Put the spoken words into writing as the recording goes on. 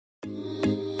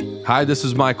Hi, this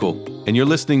is Michael, and you're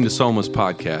listening to Soma's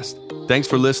podcast. Thanks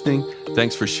for listening.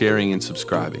 Thanks for sharing and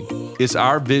subscribing. It's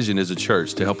our vision as a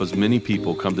church to help as many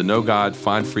people come to know God,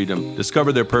 find freedom,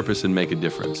 discover their purpose, and make a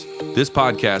difference. This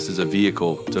podcast is a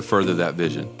vehicle to further that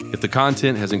vision. If the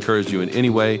content has encouraged you in any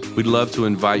way, we'd love to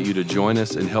invite you to join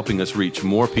us in helping us reach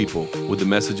more people with the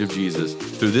message of Jesus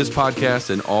through this podcast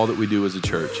and all that we do as a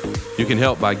church. You can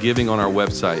help by giving on our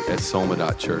website at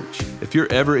soma.church. If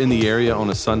you're ever in the area on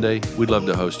a Sunday, we'd love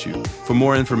to host you. For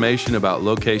more information about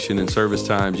location and service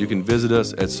times, you can visit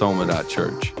us at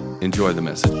soma.church. Enjoy the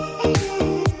message.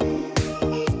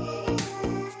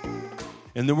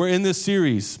 And then we're in this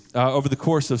series over the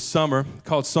course of summer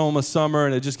called Soma Summer,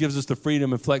 and it just gives us the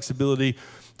freedom and flexibility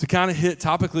to kind of hit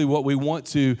topically what we want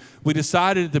to. We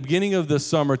decided at the beginning of the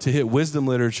summer to hit wisdom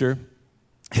literature.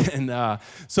 And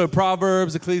so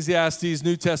Proverbs, Ecclesiastes,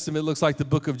 New Testament, looks like the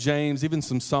book of James, even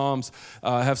some Psalms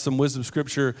have some wisdom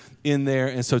scripture in there.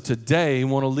 And so today I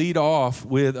want to lead off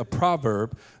with a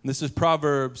proverb. And this is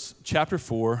Proverbs chapter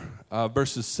 4,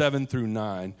 verses 7 through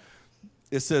 9.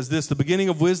 It says this: the beginning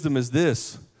of wisdom is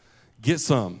this: get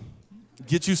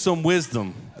you some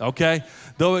wisdom, okay?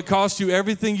 Though it costs you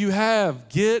everything you have,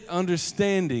 get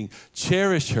understanding.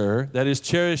 Cherish her, that is,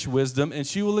 cherish wisdom, and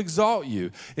she will exalt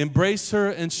you. Embrace her,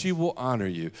 and she will honor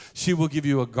you. She will give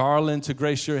you a garland to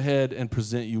grace your head and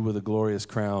present you with a glorious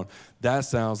crown. That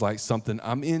sounds like something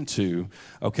I'm into,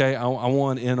 okay? I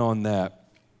want in on that.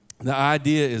 The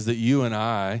idea is that you and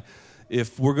I,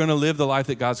 if we're going to live the life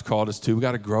that God's called us to, we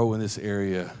got to grow in this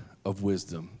area of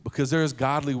wisdom, because there is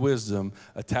godly wisdom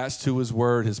attached to his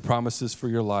word, his promises for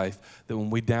your life, that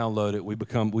when we download it,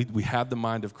 we have the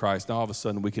mind of Christ. Now all of a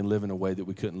sudden we can live in a way that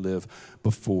we couldn't live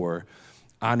before.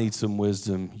 I need some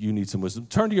wisdom. You need some wisdom.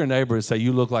 Turn to your neighbor and say,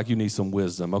 you look like you need some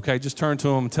wisdom. Okay, just turn to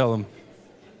him and tell him,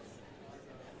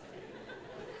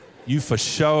 you for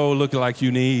sure look like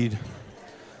you need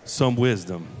some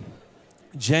wisdom.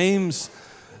 James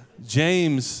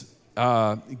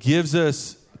gives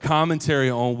us commentary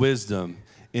on wisdom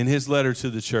in his letter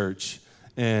to the church,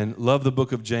 and love the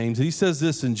book of James. He says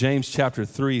this in James chapter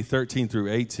 3, 13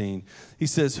 through 18. He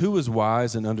says, who is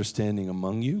wise and understanding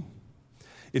among you?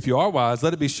 If you are wise,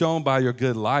 let it be shown by your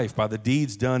good life, by the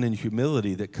deeds done in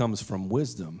humility that comes from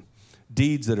wisdom.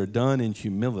 Deeds that are done in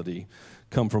humility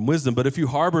come from wisdom. But if you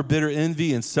harbor bitter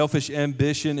envy and selfish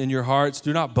ambition in your hearts,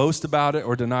 do not boast about it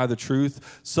or deny the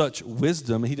truth. Such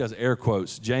wisdom, he does air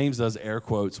quotes, James does air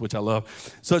quotes, which I love.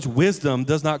 Such wisdom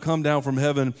does not come down from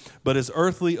heaven, but is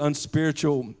earthly,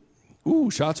 unspiritual,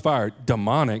 shots fired,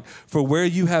 demonic. For where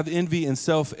you have envy and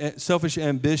selfish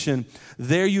ambition,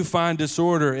 there you find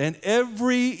disorder and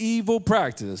every evil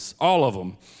practice, all of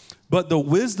them. But the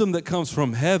wisdom that comes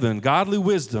from heaven, godly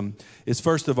wisdom, is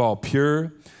first of all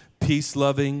pure,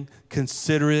 peace-loving,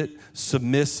 considerate,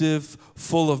 submissive,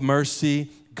 full of mercy,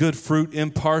 good fruit,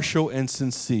 impartial, and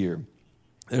sincere.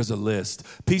 There's a list.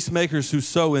 Peacemakers who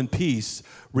sow in peace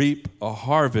reap a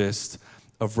harvest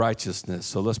of righteousness.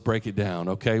 So let's break it down,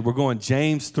 okay? We're going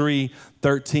James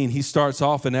 3:13. He starts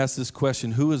off and asks this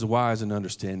question: who is wise and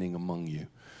understanding among you?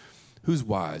 Who's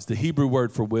wise? The Hebrew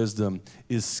word for wisdom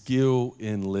is skill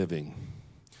in living.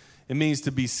 It means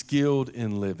to be skilled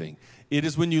in living. It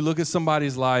is when you look at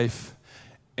somebody's life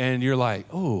and you're like,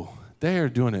 oh, they're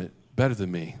doing it better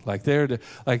than me. Like the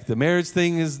marriage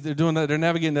thing is, they're doing that. They're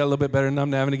navigating that a little bit better than I'm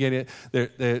navigating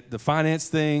it. The finance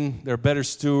thing, they're a better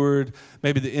steward.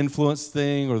 Maybe the influence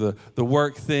thing or the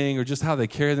work thing or just how they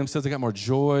carry themselves. They got more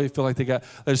joy. Feel like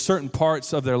there's certain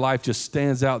parts of their life just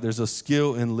stands out. There's a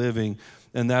skill in living,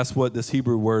 and that's what this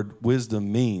Hebrew word wisdom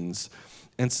means.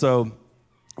 And so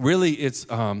really, it's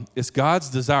God's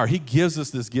desire. He gives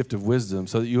us this gift of wisdom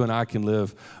so that you and I can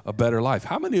live a better life.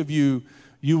 How many of you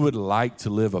would like to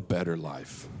live a better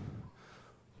life?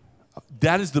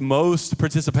 That is the most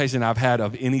participation I've had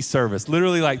of any service.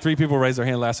 Literally, like 3 people raised their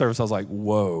hand last service. I was like,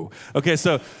 whoa. Okay,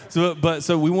 so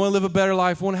we want to live a better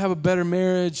life. We want to have a better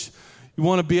marriage. You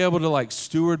want to be able to like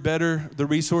steward better the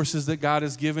resources that God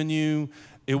has given you.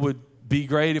 It would be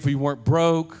great if we weren't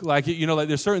broke. Like, like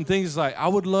there's certain things like I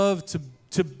would love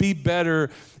to be better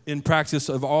in practice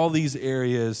of all these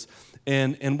areas.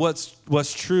 And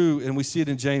what's true, and we see it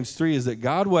in James 3, is that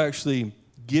God will actually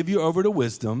give you over to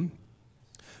wisdom.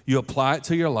 You apply it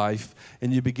to your life,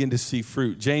 and you begin to see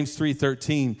fruit. James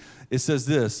 3:13, it says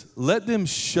this: let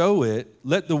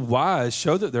the wise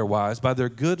show that they're wise by their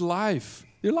good life.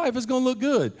 Your life is going to look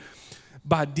good.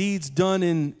 By deeds done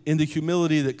in the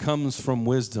humility that comes from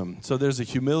wisdom. So there's a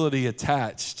humility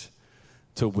attached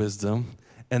to wisdom.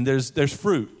 And there's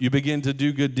fruit. You begin to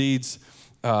do good deeds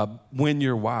when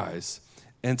you're wise.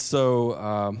 And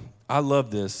so I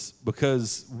love this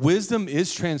because wisdom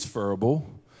is transferable.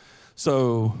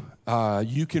 So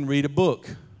you can read a book.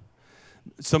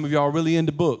 Some of y'all are really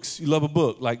into books. You love a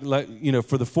book. Like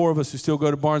for the four of us who still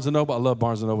go to Barnes & Noble, I love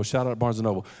Barnes & Noble. Shout out to Barnes &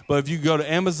 Noble. But if you go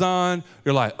to Amazon,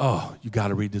 you're like, oh, you got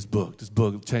to read this book. This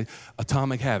book,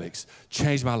 Atomic Habits,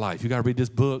 changed my life. You got to read this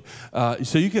book.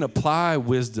 So you can apply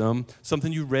wisdom,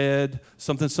 something you read,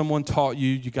 something someone taught you.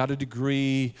 You got a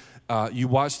degree. You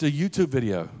watched a YouTube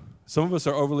video. Some of us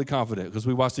are overly confident because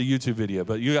we watched a YouTube video,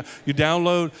 but you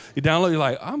download, you're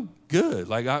like, I'm good.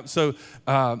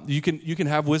 You can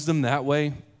have wisdom that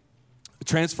way,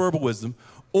 transferable wisdom,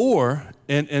 or,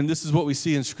 and this is what we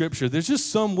see in Scripture, there's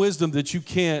just some wisdom that you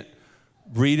can't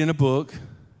read in a book.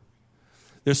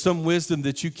 There's some wisdom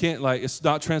that you can't, it's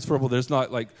not transferable. There's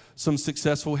not some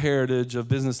successful heritage of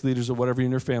business leaders or whatever in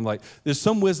your family. There's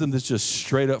some wisdom that's just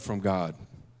straight up from God.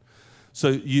 So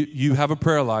you have a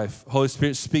prayer life. Holy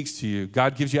Spirit speaks to you.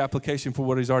 God gives you application for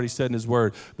what he's already said in his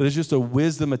word. But there's just a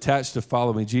wisdom attached to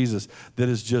following Jesus that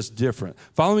is just different.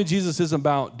 Following Jesus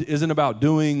isn't about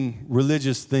doing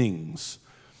religious things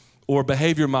or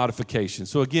behavior modification.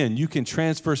 So again, you can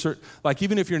transfer certain,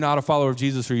 even if you're not a follower of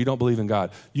Jesus or you don't believe in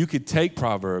God, you could take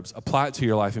Proverbs, apply it to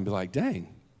your life and be like,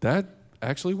 dang, that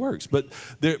actually works. But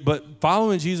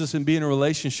following Jesus and being in a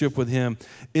relationship with him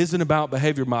isn't about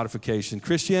behavior modification.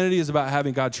 Christianity is about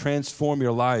having God transform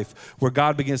your life, where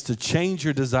God begins to change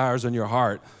your desires on your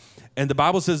heart. And the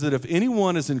Bible says that if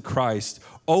anyone is in Christ,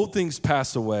 old things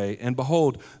pass away, and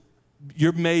behold,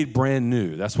 you're made brand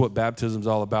new. That's what baptism is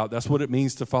all about. That's what it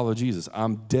means to follow Jesus.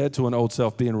 I'm dead to an old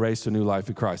self, being raised to a new life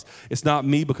in Christ. It's not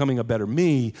me becoming a better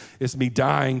me. It's me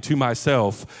dying to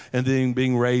myself and then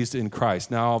being raised in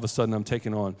Christ. Now all of a sudden I'm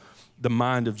taking on the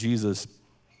mind of Jesus,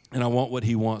 and I want what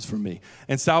he wants from me.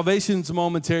 And salvation's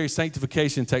momentary,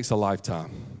 sanctification takes a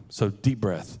lifetime. So deep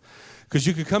breath. Because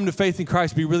you could come to faith in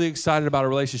Christ, be really excited about a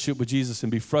relationship with Jesus,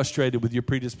 and be frustrated with your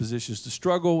predispositions to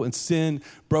struggle and sin,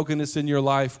 brokenness in your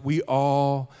life. We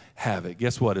all have it.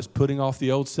 Guess what? It's putting off the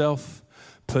old self,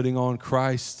 putting on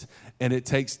Christ, and it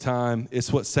takes time.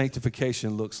 It's what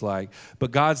sanctification looks like.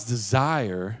 But God's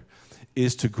desire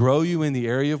is to grow you in the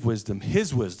area of wisdom,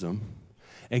 his wisdom,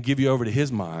 and give you over to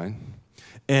his mind.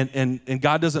 And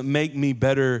God doesn't make me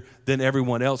better than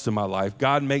everyone else in my life.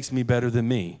 God makes me better than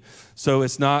me. So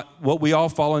it's not, what we all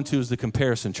fall into is the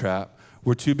comparison trap.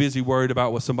 We're too busy worried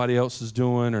about what somebody else is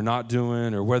doing or not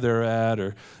doing or where they're at,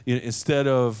 or instead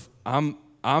of,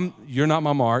 you're not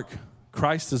my mark.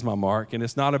 Christ is my mark. And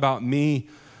it's not about me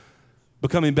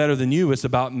becoming better than you. It's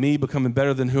about me becoming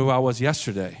better than who I was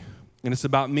yesterday. And it's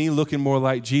about me looking more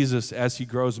like Jesus as he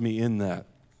grows me in that.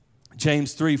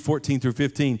 James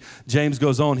 3:14-15, James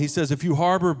goes on. He says, if you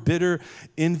harbor bitter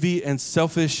envy and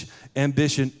selfish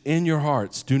ambition in your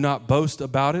hearts, do not boast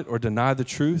about it or deny the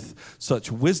truth.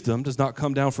 Such wisdom does not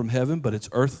come down from heaven, but it's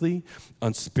earthly,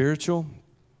 unspiritual,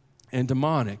 and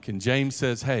demonic. And James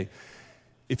says, hey,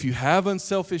 if you have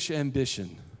unselfish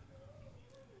ambition,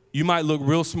 you might look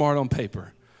real smart on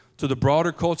paper. To the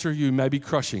broader culture, you may be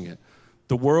crushing it.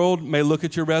 The world may look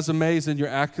at your resumes and your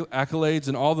accolades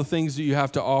and all the things that you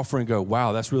have to offer and go,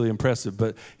 wow, that's really impressive.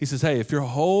 But he says, hey, if your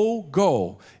whole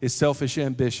goal is selfish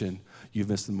ambition, you've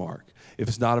missed the mark. If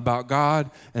it's not about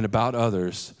God and about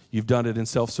others, you've done it in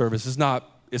self-service. It's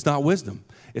not wisdom.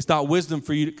 It's not wisdom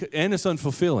for you, and it's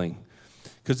unfulfilling.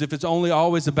 Because if it's only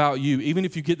always about you, even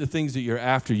if you get the things that you're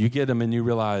after, you get them and you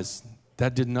realize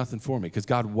that did nothing for me, because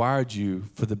God wired you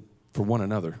for one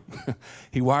another.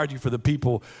 He wired you for the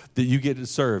people that you get to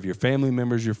serve, your family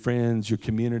members, your friends, your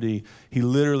community. He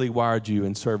literally wired you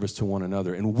in service to one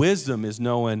another. And wisdom is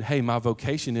knowing, hey, my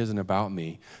vocation isn't about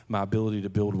me, my ability to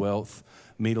build wealth,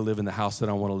 me to live in the house that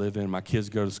I want to live in, my kids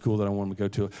go to school that I want them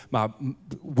to go to. My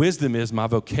wisdom is my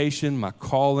vocation, my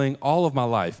calling, all of my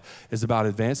life is about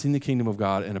advancing the kingdom of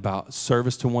God and about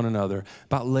service to one another,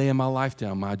 about laying my life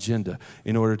down, my agenda,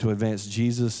 in order to advance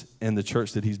Jesus and the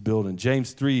church that he's building.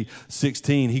 James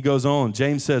 3:16, he goes on.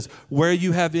 James says, where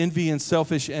you have envy and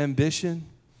selfish ambition,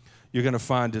 you're going to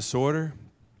find disorder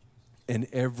and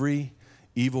every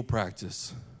evil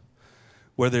practice.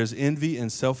 Where there's envy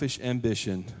and selfish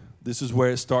ambition, this is where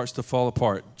it starts to fall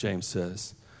apart, James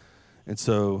says. And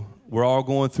so we're all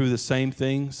going through the same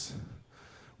things.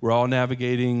 We're all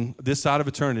navigating this side of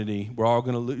eternity. We're all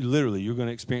going to you're going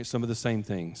to experience some of the same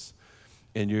things.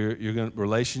 And you're going to,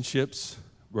 relationships,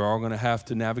 we're all going to have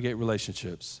to navigate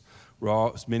relationships.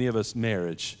 Many of us,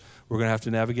 marriage. We're going to have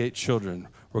to navigate children.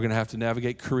 We're going to have to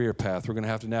navigate career path. We're going to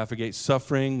have to navigate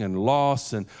suffering and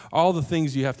loss and all the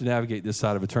things you have to navigate this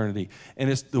side of eternity. And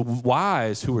it's the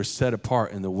wise who are set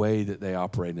apart in the way that they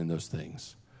operate in those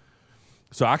things.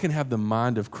 So I can have the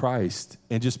mind of Christ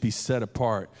and just be set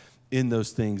apart in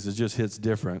those things, it just hits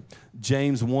different.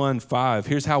 James 1:5,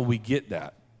 here's how we get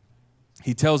that.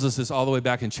 He tells us this all the way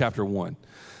back in chapter 1.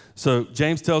 So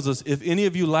James tells us, if any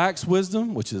of you lacks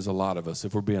wisdom, which is a lot of us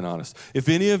if we're being honest, if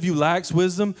any of you lacks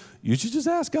wisdom, you should just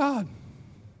ask God.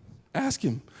 Ask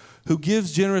him, who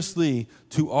gives generously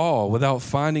to all without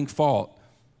finding fault,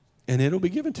 and it'll be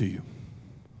given to you.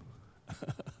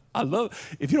 I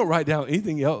love, if you don't write down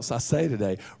anything else I say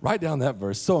today, write down that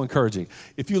verse. So encouraging.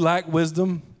 If you lack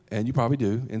wisdom, and you probably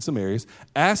do in some areas,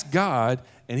 ask God,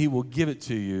 and he will give it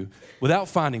to you without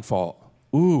finding fault.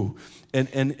 Ooh,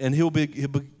 and he'll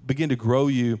begin to grow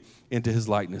you into his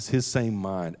likeness, his same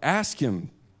mind. Ask him,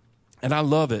 and I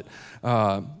love it.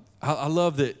 I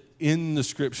love that in the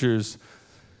scriptures,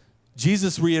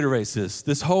 Jesus reiterates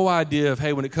this whole idea of,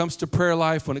 hey, when it comes to prayer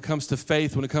life, when it comes to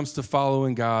faith, when it comes to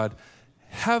following God,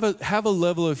 have a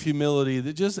level of humility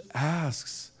that just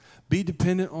asks. Be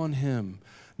dependent on him.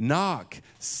 Knock,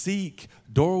 seek,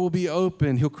 door will be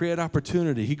open. He'll create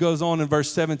opportunity. He goes on in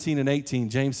verse 17 and 18.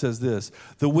 James says this,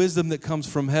 the wisdom that comes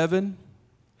from heaven,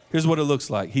 here's what it looks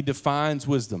like. He defines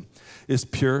wisdom. It's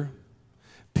pure,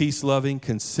 peace-loving,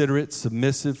 considerate,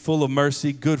 submissive, full of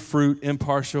mercy, good fruit,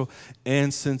 impartial,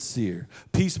 and sincere.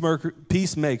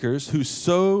 Peacemakers who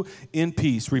sow in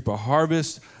peace reap a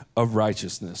harvest of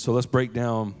righteousness. So let's break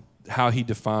down how he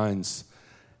defines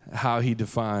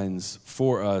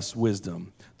for us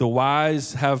wisdom. The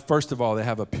wise have, first of all, they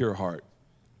have a pure heart.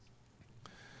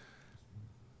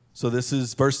 So this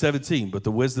is verse 17, but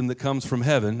the wisdom that comes from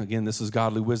heaven, again, this is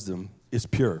godly wisdom, is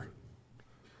pure.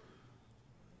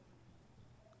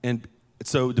 And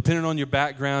so depending on your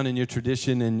background and your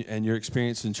tradition and your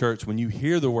experience in church, when you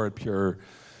hear the word pure,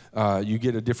 you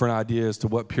get a different idea as to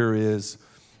what pure is.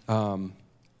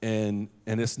 And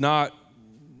it's not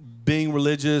being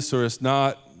religious, or it's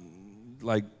not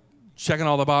like checking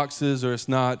all the boxes, or it's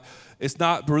not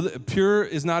pure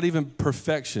is not even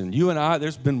perfection. You and I,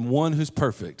 there's been one who's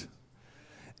perfect,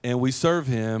 and we serve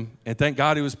him, and thank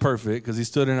God he was perfect because he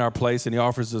stood in our place and he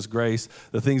offers us grace,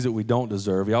 the things that we don't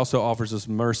deserve. He also offers us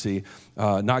mercy,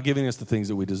 not giving us the things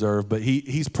that we deserve, but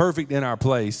he's perfect in our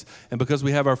place, and because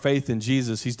we have our faith in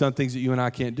Jesus, he's done things that you and I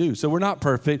can't do. So we're not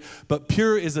perfect, but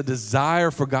pure is a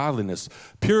desire for godliness.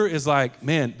 Pure is like,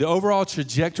 man, the overall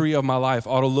trajectory of my life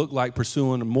ought to look like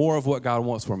pursuing more of what God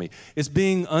wants for me. It's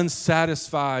being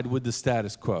unsatisfied with the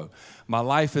status quo. My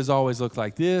life has always looked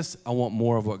like this. I want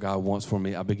more of what God wants for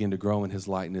me. I begin to grow in his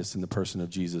likeness in the person of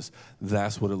Jesus.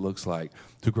 That's what it looks like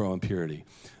to grow in purity.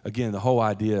 Again, the whole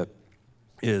idea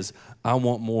is I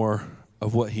want more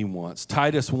of what he wants.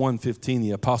 Titus 1:15,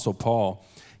 the Apostle Paul,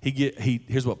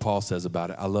 here's what Paul says about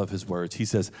it. I love his words. He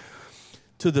says,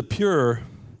 to the pure,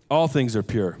 all things are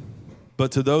pure.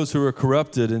 But to those who are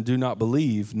corrupted and do not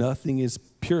believe, nothing is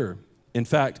pure. In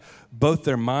fact, both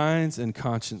their minds and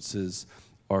consciences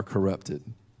are corrupted.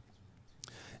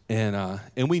 And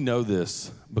we know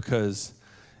this because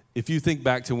if you think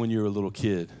back to when you were a little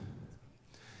kid,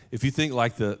 if you think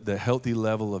like the healthy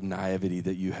level of naivety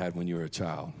that you had when you were a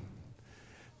child,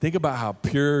 think about how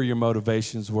pure your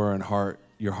motivations were and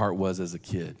your heart was as a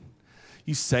kid.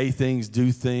 You say things,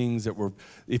 do things that were,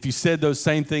 if you said those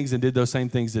same things and did those same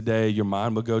things today, your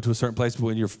mind would go to a certain place. But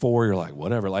when you're 4, you're like,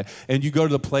 whatever. And you go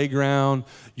to the playground,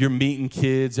 you're meeting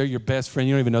kids, they're your best friend,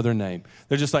 you don't even know their name.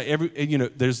 They're just like,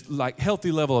 there's like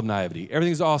healthy level of naivety.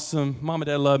 Everything's awesome. Mom and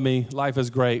dad love me. Life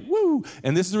is great. Woo!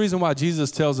 And this is the reason why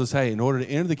Jesus tells us, hey, in order to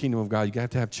enter the kingdom of God, you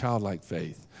have to have childlike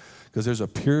faith. Because there's a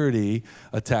purity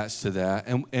attached to that.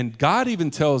 And God even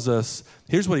tells us,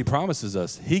 here's what he promises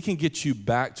us. He can get you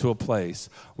back to a place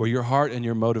where your heart and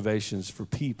your motivations for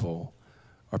people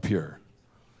are pure.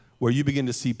 Where you begin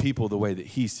to see people the way that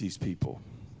he sees people.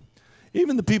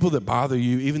 Even the people that bother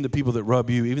you, even the people that rub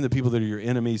you, even the people that are your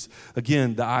enemies.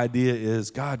 Again, the idea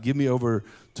is, God, give me over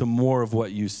to more of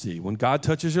what you see. When God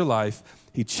touches your life,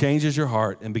 he changes your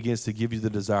heart and begins to give you the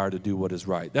desire to do what is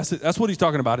right. That's what he's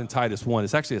talking about in Titus 1.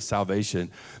 It's actually a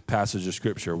salvation passage of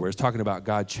Scripture where it's talking about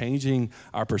God changing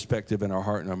our perspective and our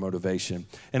heart and our motivation.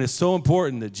 And it's so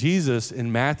important that Jesus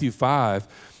in Matthew 5,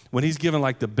 when he's given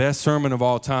like the best sermon of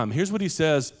all time, here's what he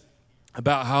says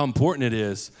about how important it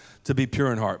is to be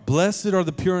pure in heart. Blessed are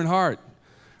the pure in heart,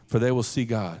 for they will see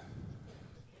God.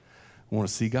 We want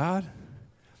to see God.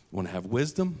 We want to have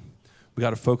wisdom. We got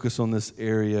to focus on this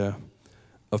area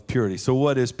of purity. So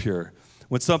what is pure?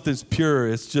 When something's pure,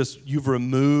 it's just you've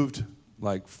removed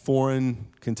like foreign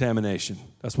contamination.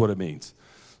 That's what it means.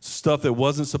 Stuff that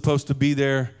wasn't supposed to be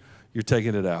there, you're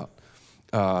taking it out.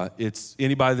 It's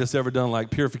anybody that's ever done like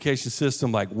purification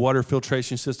system, like water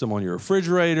filtration system on your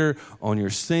refrigerator, on your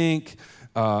sink,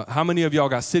 How many of y'all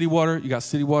got city water? You got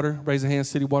city water? Raise a hand,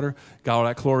 city water. Got all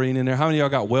that chlorine in there. How many of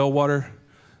y'all got well water?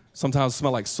 Sometimes it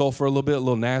smells like sulfur a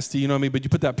little nasty, you know what I mean? But you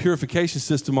put that purification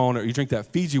system on it, or you drink that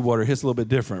Fiji water, it hits a little bit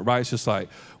different, right? It's just like,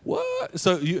 what?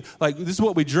 So this is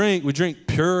what we drink. We drink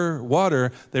pure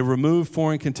water. They remove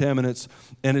foreign contaminants,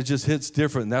 and it just hits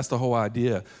different, and that's the whole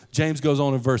idea. James goes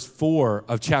on in verse 4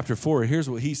 of chapter 4. Here's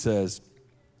what he says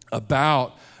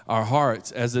about our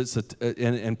hearts as it's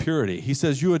in purity. He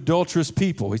says, you adulterous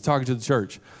people. He's talking to the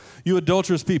church. You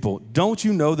adulterous people, don't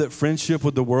you know that friendship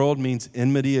with the world means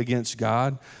enmity against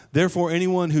God? Therefore,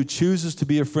 anyone who chooses to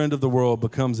be a friend of the world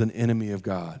becomes an enemy of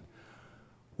God.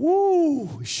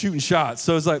 Woo, shooting shots.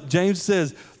 So it's like James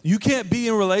says, you can't be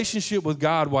in relationship with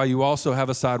God while you also have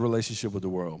a side relationship with the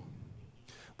world,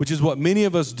 which is what many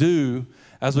of us do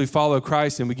as we follow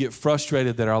Christ, and we get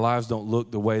frustrated that our lives don't look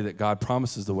the way that God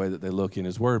promises the way that they look in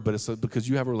his word. But it's because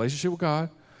you have a relationship with God,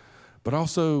 but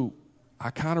also I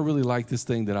kind of really like this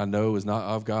thing that I know is not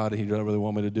of God and he doesn't really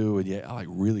want me to do, and yet I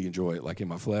really enjoy it, in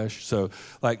my flesh. So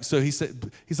he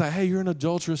said, he's like, hey, you're an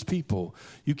adulterous people.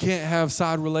 You can't have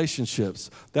side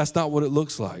relationships. That's not what it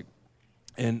looks like.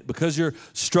 And because you're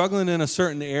struggling in a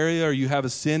certain area, or you have a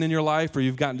sin in your life, or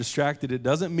you've gotten distracted, it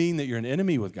doesn't mean that you're an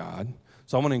enemy with God.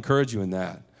 So I want to encourage you in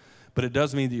that. But it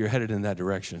does mean that you're headed in that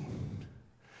direction.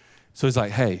 So he's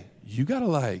like, hey, you got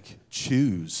to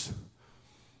choose.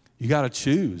 You got to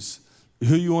choose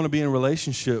who you want to be in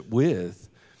relationship with.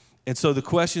 And so the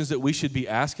questions that we should be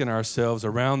asking ourselves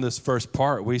around this first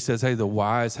part where he says, hey, the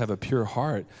wise have a pure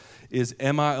heart, is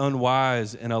am I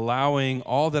unwise in allowing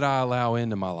all that I allow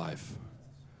into my life?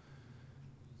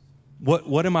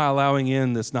 What am I allowing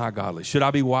in that's not godly? Should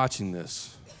I be watching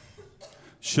this?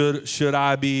 Should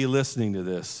I be listening to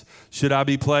this? Should I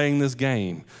be playing this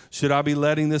game? Should I be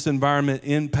letting this environment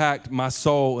impact my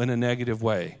soul in a negative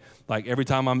way? Like every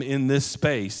time I'm in this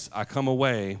space, I come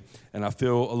away and I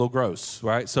feel a little gross,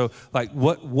 right? So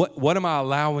what am I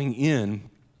allowing in,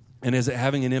 and is it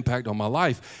having an impact on my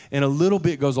life? And a little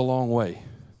bit goes a long way,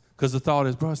 because the thought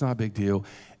is, bro, it's not a big deal.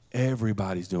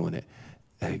 Everybody's doing it.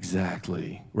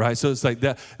 Exactly, right? So it's like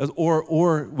that,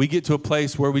 or we get to a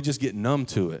place where we just get numb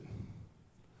to it,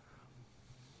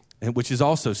 and which is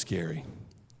also scary,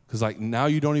 because now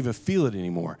you don't even feel it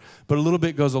anymore. But a little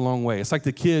bit goes a long way. It's like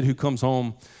the kid who comes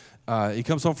home. He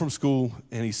comes home from school,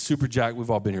 and he's super jacked. We've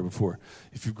all been here before.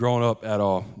 If you've grown up at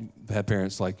all, had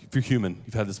parents, if you're human,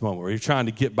 you've had this moment where you're trying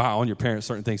to get by on your parents,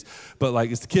 certain things. But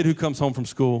it's the kid who comes home from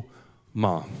school.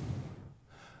 Mom,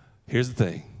 here's the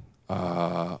thing.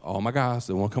 All my guys,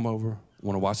 they want to come over,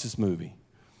 want to watch this movie.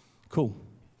 Cool.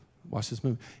 Watch this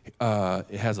movie.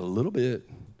 It has a little bit,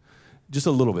 just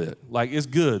a little bit. It's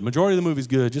good. Majority of the movie's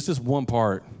good. Just this one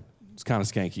part, it's kind of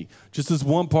skanky. Just this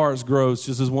one part is gross.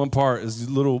 Just this one part is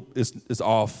it's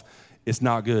off. It's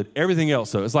not good. Everything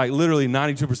else, though, it's literally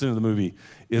 92% of the movie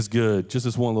is good. Just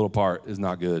this one little part is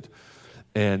not good.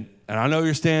 And I know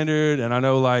your standard, and I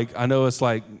know it's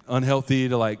unhealthy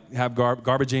to have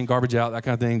garbage in, garbage out, that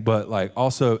kind of thing. But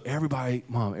also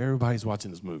everybody's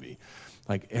watching this movie.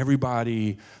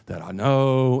 Everybody that I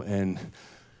know, and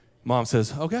Mom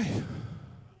says, okay,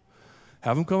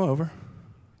 have them come over,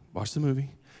 watch the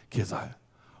movie. Kid's like,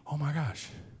 oh my gosh,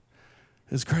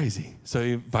 it's crazy. So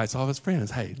he invites all of his friends.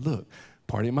 Hey, look,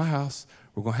 party at my house.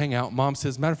 We're going to hang out. Mom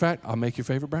says, matter of fact, I'll make your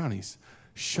favorite brownies.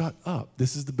 Shut up.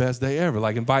 This is the best day ever.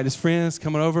 Invite his friends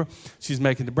coming over. She's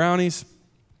making the brownies.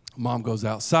 Mom goes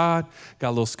outside, got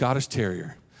a little Scottish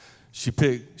Terrier. She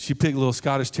picked little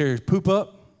Scottish Terrier's poop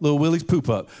up, little Willie's poop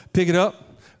up. Pick it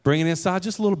up, bring it inside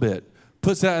just a little bit.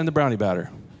 Puts that in the brownie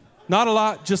batter. Not a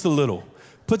lot, just a little.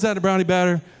 Puts that in the brownie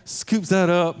batter, scoops that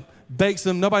up, bakes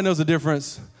them. Nobody knows the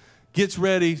difference. Gets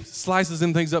ready, slices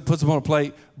them things up, puts them on a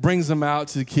plate, brings them out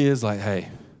to the kids hey,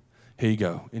 here you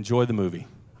go. Enjoy the movie.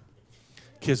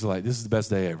 Kids are this is the best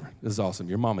day ever. This is awesome.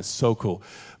 Your mom is so cool.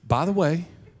 By the way,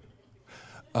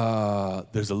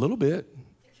 there's a little bit,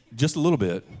 just a little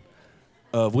bit,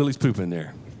 of Willie's poop in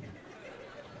there.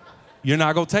 You're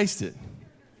not going to taste it.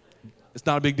 It's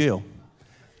not a big deal.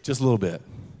 Just a little bit.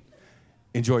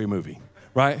 Enjoy your movie,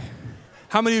 right?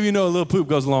 How many of you know a little poop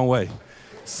goes a long way?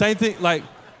 Same thing,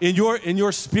 in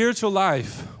your spiritual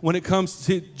life, when it comes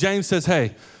to, James says,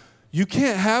 hey, you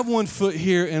can't have 1 foot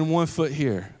here and 1 foot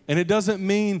here. And it does not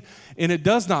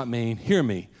mean, hear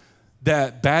me,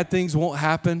 that bad things won't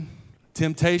happen,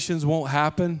 temptations won't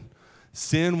happen,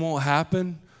 sin won't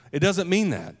happen. It doesn't mean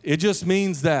that. It just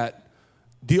means that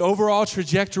the overall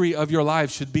trajectory of your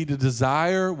life should be to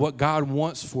desire what God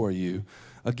wants for you.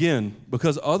 Again,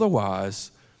 because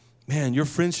otherwise, man, your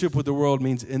friendship with the world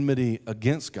means enmity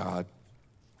against God.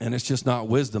 And it's just not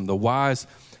wisdom. The wise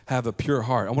have a pure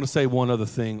heart. I want to say one other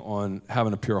thing on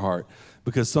having a pure heart,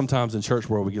 because sometimes in church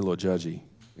world we get a little judgy.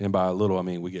 And by a little, I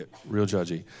mean we get real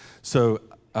judgy. So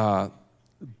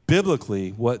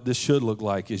biblically, what this should look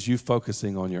like is you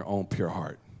focusing on your own pure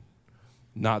heart,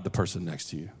 not the person next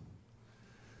to you.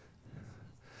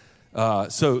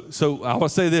 So I want to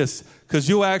say this, because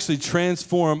you'll actually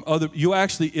transform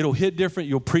it'll hit different,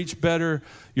 you'll preach better,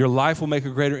 your life will make a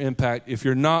greater impact if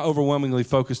you're not overwhelmingly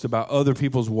focused about other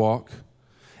people's walk.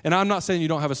 And I'm not saying you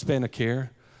don't have a span of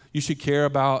care. You should care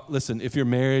about, listen, if you're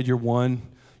married, you're one.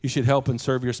 You should help and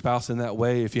serve your spouse in that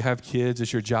way. If you have kids,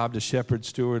 it's your job to shepherd,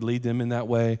 steward, lead them in that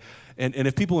way. And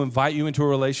if people invite you into a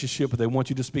relationship, or they want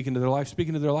you to speak into their life, speak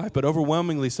into their life. But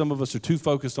overwhelmingly, some of us are too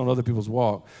focused on other people's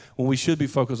walk when we should be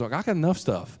focused on, I got enough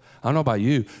stuff. I don't know about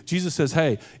you. Jesus says,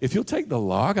 hey, if you'll take the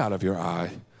log out of your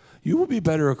eye, you will be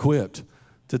better equipped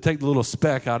to take the little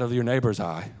speck out of your neighbor's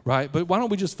eye, right? But why don't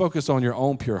we just focus on your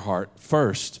own pure heart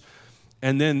first,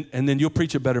 and then you'll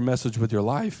preach a better message with your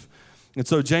life. And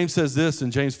so James says this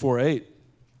in James 4:8.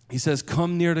 He says,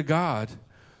 come near to God,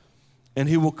 and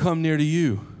he will come near to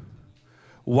you.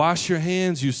 Wash your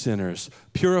hands, you sinners.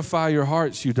 Purify your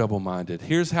hearts, you double-minded.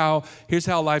 Here's how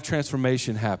life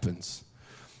transformation happens.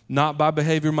 Not by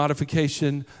behavior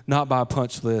modification, not by a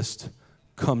punch list.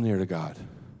 Come near to God.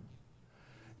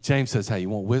 James says, hey, you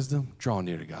want wisdom? Draw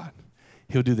near to God.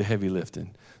 He'll do the heavy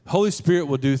lifting. The Holy Spirit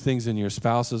will do things in your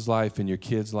spouse's life, in your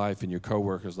kid's life, in your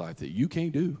coworker's life that you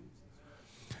can't do.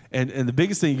 And the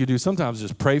biggest thing you can do sometimes is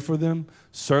just pray for them,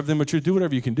 serve them with truth, do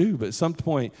whatever you can do. But at some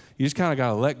point, you just kind of got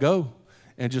to let go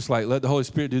and just like let the Holy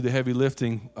Spirit do the heavy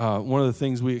lifting. One of the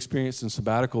things we experienced in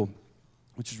sabbatical,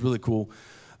 which is really cool,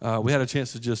 we had a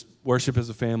chance to just worship as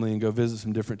a family and go visit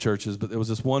some different churches. But there was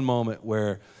this one moment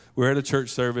where we were at a church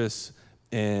service,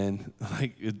 and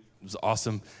like it was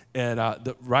awesome. And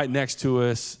right next to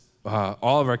us,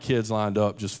 all of our kids lined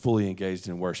up, just fully engaged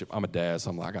in worship. I'm a dad,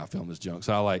 so I'm like, I gotta film this junk.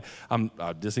 So I'm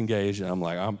disengaged, and I'm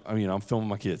like, I'm filming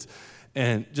my kids,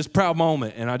 and just proud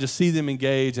moment. And I just see them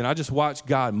engage, and I just watch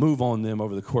God move on them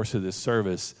over the course of this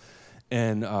service.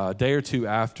 And a day or two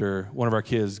after, one of our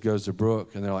kids goes to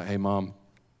Brooke, and they're like, hey, Mom,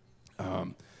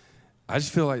 I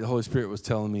just feel like the Holy Spirit was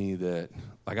telling me that,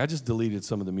 like, I just deleted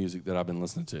some of the music that I've been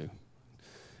listening to.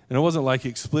 And it wasn't like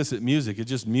explicit music. It's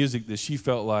just music that she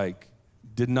felt like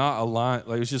did not align.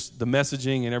 Like, it was just the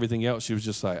messaging and everything else. She was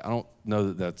just like, I don't know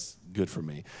that that's good for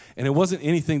me. And it wasn't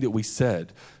anything that we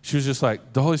said. She was just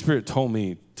like, the Holy Spirit told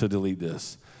me to delete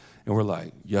this. And we're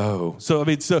like, yo. So,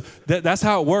 that's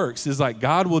how it works, is like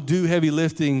God will do heavy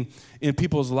lifting in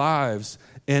people's lives.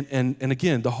 And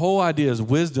again, the whole idea is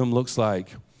wisdom looks like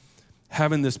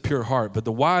having this pure heart. But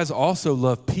the wise also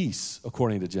love peace,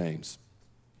 according to James.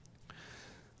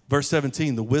 Verse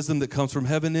 17, the wisdom that comes from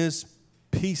heaven is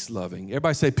peace-loving.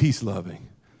 Everybody say peace-loving.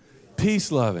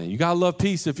 Peace-loving. You gotta love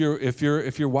peace if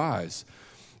you're wise.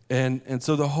 And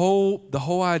so the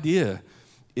whole idea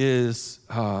is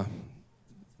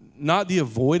not the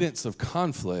avoidance of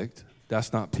conflict.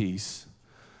 That's not peace.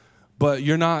 But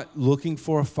you're not looking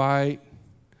for a fight.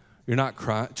 You're not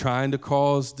trying to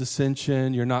cause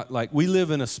dissension. You're not like, we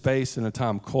live in a space and a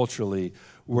time culturally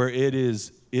where it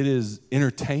is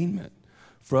entertainment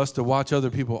for us to watch other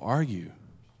people argue.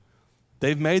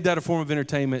 They've made that a form of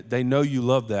entertainment. They know you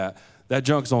love that. That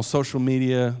junk's on social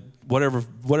media, whatever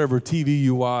TV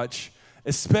you watch,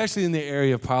 especially in the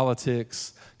area of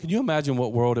politics. Can you imagine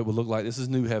what world it would look like? This is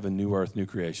new heaven, new earth, new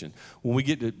creation. When we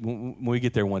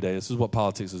get there one day, this is what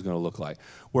politics is going to look like,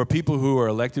 where people who are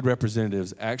elected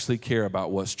representatives actually care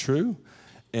about what's true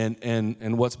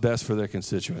and what's best for their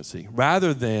constituency,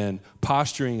 rather than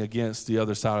posturing against the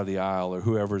other side of the aisle or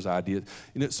whoever's idea.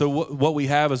 So what we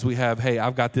have is hey,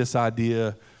 I've got this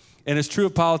idea. And it's true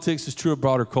of politics, it's true of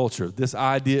broader culture. This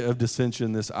idea of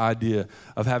dissension, this idea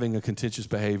of having a contentious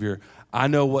behavior. I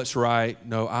know what's right.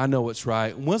 No, I know what's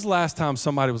right. When's the last time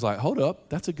somebody was like, hold up,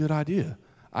 that's a good idea.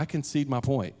 I concede my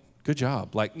point. Good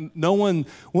job. Like, no one,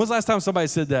 when's the last time somebody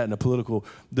said that in a political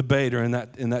debate or in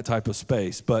that type of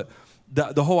space? But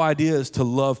the whole idea is to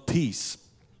love peace.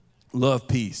 Love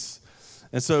peace.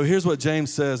 And so here's what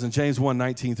James says in James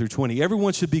 1:19-20.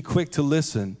 Everyone should be quick to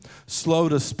listen, slow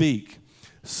to speak,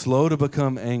 slow to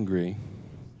become angry.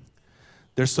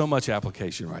 There's so much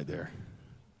application right there.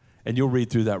 And you'll read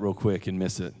through that real quick and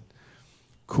miss it.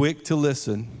 Quick to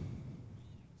listen.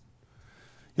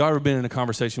 Y'all ever been in a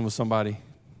conversation with somebody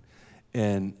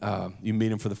and you meet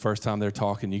them for the first time, they're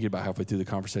talking, you get about halfway through the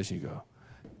conversation, you go,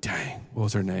 dang, what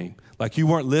was her name? Like, you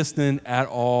weren't listening at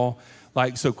all.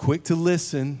 Like, so quick to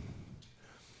listen,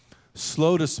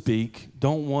 slow to speak,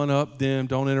 don't one-up them,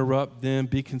 don't interrupt them,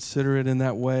 be considerate in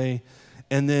that way.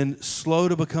 and then slow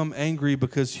to become angry,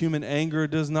 because human anger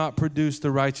does not produce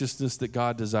the righteousness that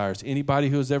God desires. Anybody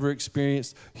who has ever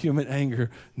experienced human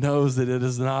anger knows that it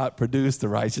does not produce the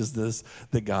righteousness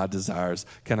that God desires.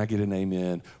 Can I get an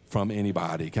amen from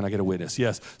anybody? Can I get a witness?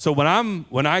 Yes. So when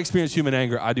I experience human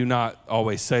anger, I do not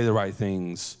always say the right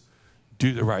things,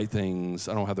 do the right things.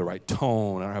 I don't have the right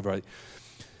tone. I don't have the right.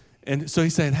 And so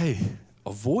he's saying, hey,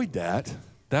 avoid that.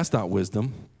 That's not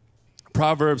wisdom.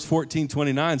 Proverbs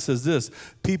 14:29 says this: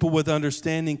 people with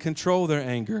understanding control their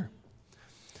anger.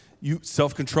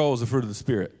 Self-control is the fruit of the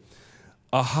Spirit.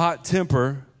 A hot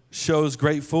temper shows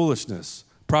great foolishness.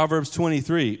 Proverbs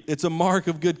 23, it's a mark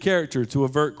of good character to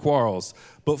avert quarrels,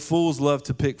 but fools love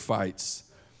to pick fights.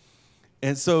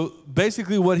 And so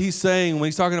basically what he's saying when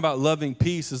he's talking about loving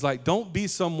peace is like, don't be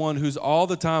someone who's all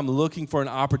the time looking for an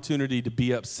opportunity to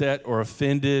be upset or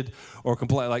offended or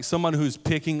complain. Like someone who's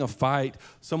picking a fight,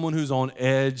 someone who's on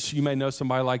edge. You may know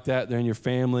somebody like that. They're in your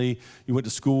family. You went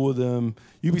to school with them.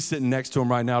 You be sitting next to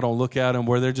them right now. Don't look at them,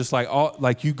 where they're just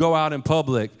like you go out in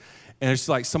public and it's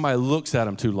like somebody looks at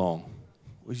them too long.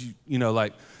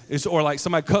 Or like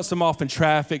somebody cuts them off in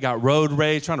traffic, got road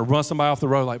rage, trying to run somebody off the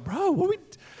road. Like, bro,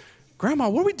 Grandma,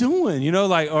 what are we doing?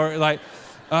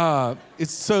 But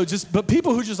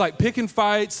people who just like picking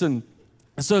fights. And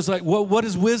so it's like, what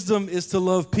is wisdom is to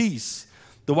love peace.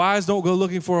 The wise don't go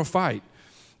looking for a fight.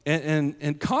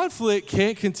 And conflict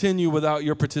can't continue without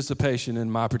your participation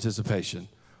and my participation.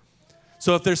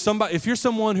 So if you're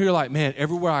someone who you're like, man,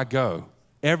 everywhere I go,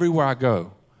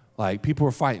 like people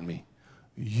are fighting me.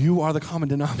 You are the common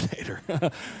denominator,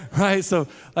 right? So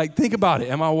like, think about it.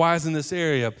 Am I wise in this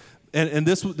area? And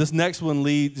this next one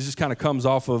just kind of comes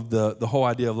off of the whole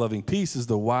idea of loving peace, is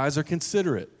the wise are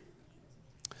considerate.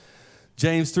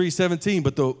 James 3:17,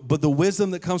 but the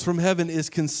wisdom that comes from heaven is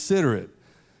considerate.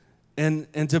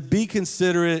 And to be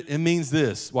considerate, it means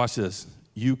this. Watch this.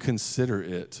 You consider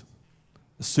it.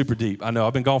 It's super deep. I know,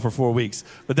 I've been gone for 4 weeks.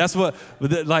 But it's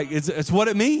what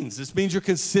it means. This means you're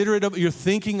considerate you're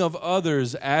thinking of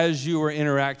others as you are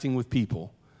interacting with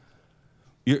people.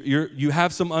 You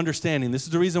have some understanding. This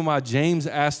is the reason why James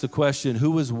asked the question,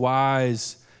 who is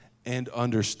wise and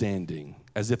understanding,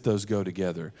 as if those go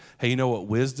together. Hey, you know what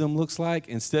wisdom looks like?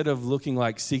 Instead of looking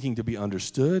like seeking to be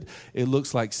understood, it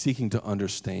looks like seeking to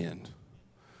understand.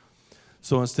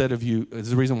 So instead of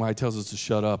it's the reason why he tells us to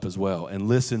shut up as well and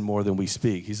listen more than we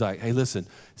speak. He's like, hey, listen,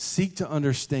 seek to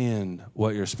understand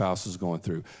what your spouse is going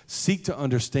through. Seek to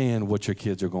understand what your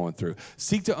kids are going through.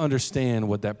 Seek to understand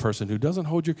what that person who doesn't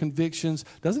hold your convictions,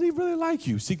 doesn't even really like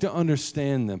you. Seek to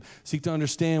understand them. Seek to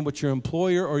understand what your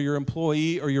employer or your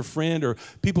employee or your friend or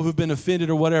people who've been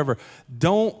offended or whatever.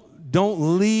 Don't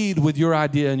lead with your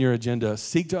idea and your agenda.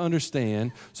 Seek to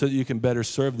understand so that you can better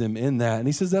serve them in that. And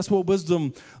he says that's what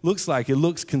wisdom looks like. It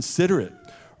looks considerate.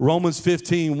 Romans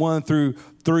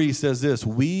 15:1-3 says this: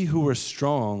 we who are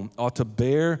strong ought to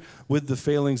bear with the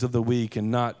failings of the weak and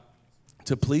not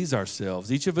to please ourselves.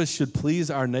 Each of us should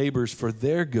please our neighbors for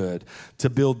their good, to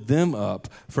build them up,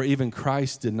 for even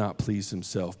Christ did not please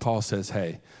himself. Paul says,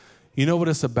 hey, you know what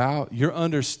it's about? Your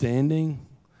understanding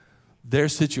their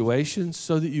situations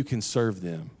so that you can serve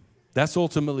them. That's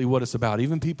ultimately what it's about,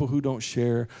 even people who don't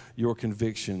share your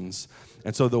convictions.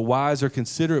 And so the wise are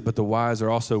considerate, but the wise are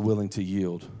also willing to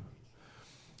yield.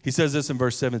 He says this in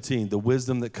verse 17, the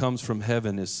wisdom that comes from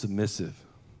heaven is submissive.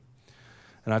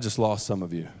 And I just lost some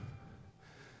of you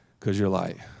because you're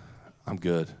like, I'm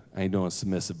good. I ain't doing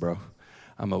submissive, bro.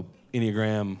 I'm a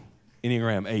Enneagram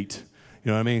 8. You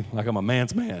know what I mean? Like I'm a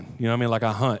man's man. You know what I mean? Like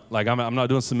I hunt. Like I'm not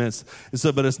doing submissive.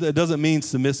 But it doesn't mean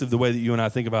submissive the way that you and I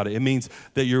think about it. It means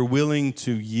that you're willing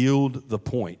to yield the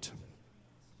point.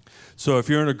 So if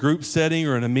you're in a group setting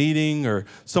or in a meeting or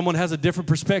someone has a different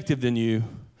perspective than you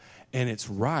and it's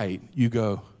right, you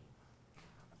go,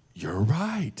 you're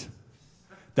right.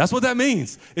 That's what that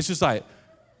means. It's just like,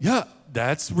 yeah,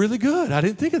 that's really good. I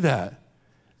didn't think of that.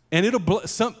 And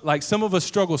some of us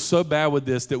struggle so bad with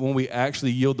this that when we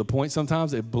actually yield the point,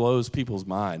 sometimes it blows people's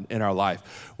mind in our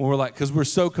life. When we're like, because we're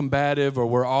so combative or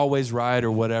we're always right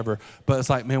or whatever. But it's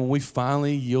like, man, when we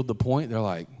finally yield the point, they're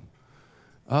like,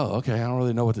 oh, okay, I don't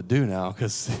really know what to do now,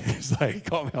 because it's like, it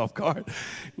caught me off guard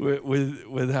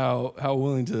with how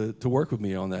willing to work with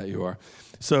me on that you are.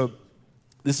 So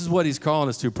this is what he's calling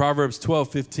us to. Proverbs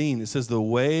 12:15, it says, the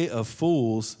way of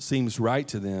fools seems right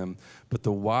to them, but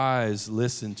the wise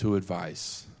listen to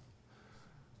advice.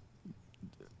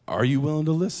 Are you willing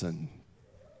to listen?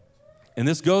 And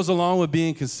this goes along with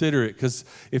being considerate, because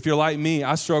if you're like me,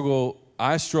 I struggle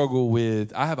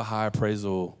with, I have a high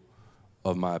appraisal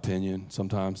of my opinion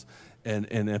sometimes,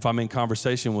 And if I'm in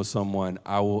conversation with someone,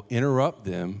 I will interrupt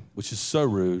them, which is so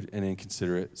rude and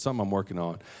inconsiderate, something I'm working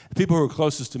on. The people who are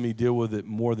closest to me deal with it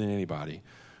more than anybody.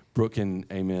 Brooke can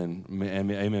amen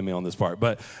me on this part.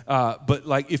 But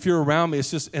like if you're around me,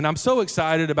 it's just, and I'm so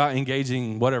excited about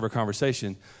engaging whatever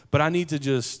conversation, but I need to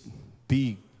just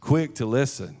be quick to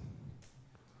listen,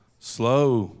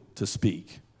 slow to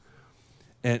speak,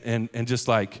 and just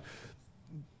like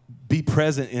be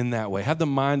present in that way. Have the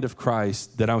mind of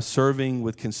Christ, that I'm serving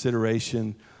with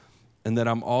consideration and that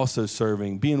I'm also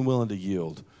serving, being willing to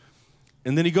yield.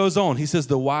 And then he goes on. He says,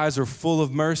 the wise are full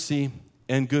of mercy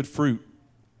and good fruit.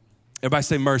 Everybody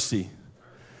say mercy.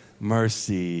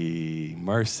 Mercy,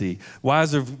 mercy.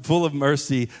 Wise are full of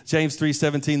mercy. James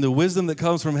 3:17, the wisdom that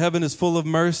comes from heaven is full of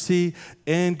mercy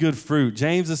and good fruit.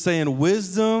 James is saying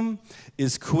wisdom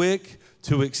is quick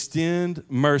to extend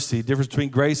mercy. Difference between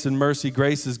grace and mercy.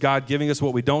 Grace is God giving us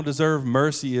what we don't deserve.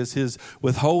 Mercy is his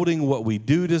withholding what we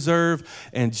do deserve.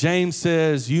 And James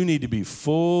says you need to be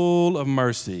full of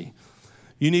mercy.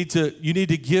 You need to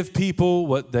give people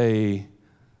what they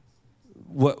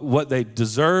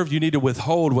deserve. You need to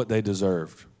withhold what they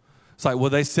deserved. It's like, well,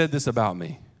 they said this about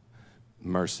me.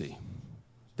 Mercy.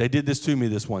 They did this to me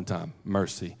this one time.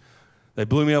 Mercy. They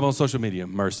blew me up on social media.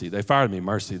 Mercy. They fired me.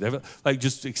 Mercy.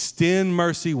 Just extend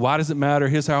mercy. Why does it matter?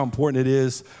 Here's how important it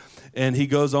is. And he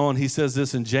goes on. He says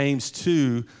this in James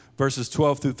 2, verses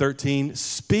 12 through 13.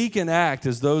 Speak and act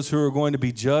as those who are going to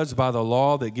be judged by the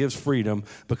law that gives freedom,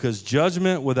 because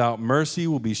judgment without mercy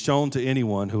will be shown to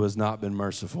anyone who has not been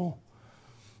merciful.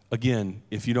 Again,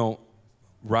 if you don't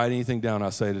write anything down I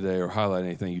say today or highlight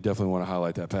anything, you definitely want to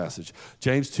highlight that passage.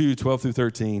 James 2, 12 through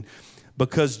 13.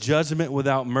 Because judgment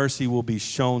without mercy will be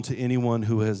shown to anyone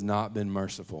who has not been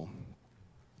merciful.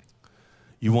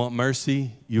 You want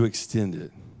mercy, you extend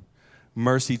it.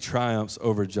 Mercy triumphs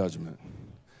over judgment.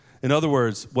 In other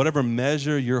words, whatever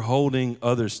measure you're holding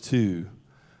others to,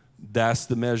 that's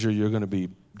the measure you're going to be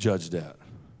judged at.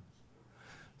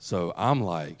 So I'm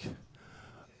like,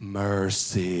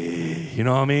 mercy. You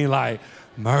know what I mean? Like,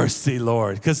 mercy,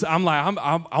 Lord. Because I'm like,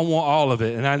 I want all of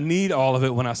it, and I need all of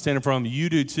it when I stand in front of you. You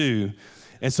do too.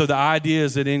 And so the idea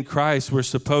is that in Christ, we're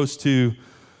supposed to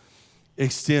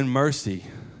extend mercy.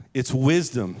 It's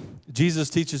wisdom. Jesus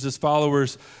teaches his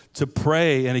followers to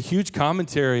pray, and a huge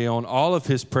commentary on all of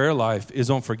his prayer life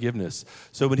is on forgiveness.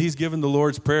 So when he's given the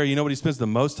Lord's Prayer, you know what he spends the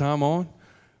most time on?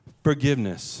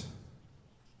 Forgiveness.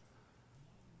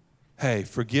 Hey,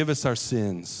 forgive us our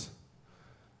sins.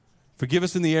 Forgive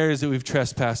us in the areas that we've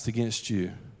trespassed against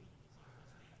you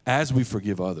as we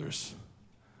forgive others.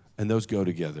 And those go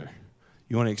together.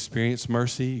 You want to experience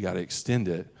mercy, you got to extend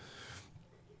it.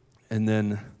 And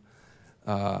then,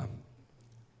 but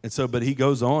he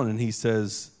goes on and he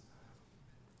says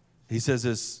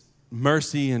it's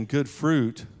mercy and good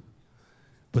fruit,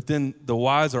 but then the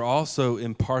wise are also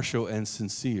impartial and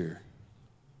sincere.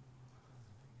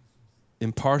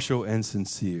 Impartial and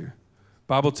sincere.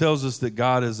 Bible tells us that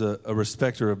God is a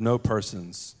respecter of no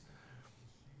persons.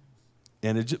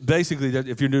 And it basically,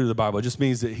 if you're new to the Bible, it just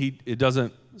means that it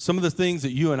doesn't, some of the things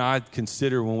that you and I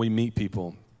consider when we meet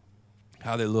people,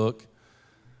 how they look,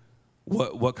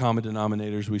 what common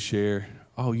denominators we share.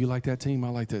 Oh, you like that team? I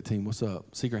like that team. What's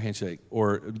up? Secret handshake.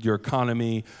 Or your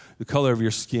economy, the color of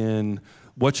your skin,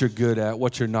 what you're good at,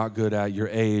 what you're not good at, your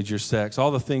age, your sex,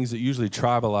 all the things that usually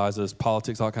tribalize us,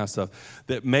 politics, all kinds of stuff,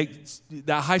 that make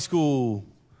that high school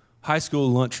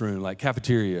lunchroom, like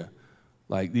cafeteria,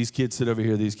 like these kids sit over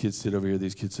here, these kids sit over here,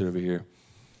 these kids sit over here.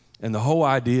 And the whole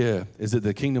idea is that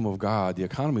the kingdom of God, the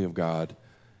economy of God,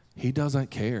 he doesn't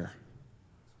care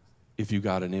if you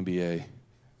got an MBA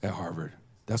at Harvard.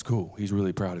 That's cool. He's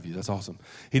really proud of you. That's awesome.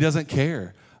 He doesn't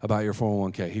care about your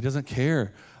 401k. He doesn't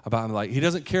care about he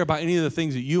doesn't care about any of the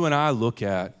things that you and I look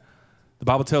at. The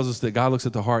Bible tells us that God looks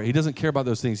at the heart. He doesn't care about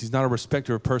those things. He's not a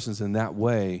respecter of persons in that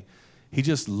way. He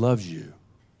just loves you.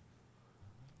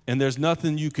 And there's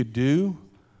nothing you could do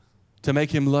to make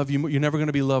him love you more. You're never going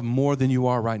to be loved more than you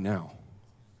are right now.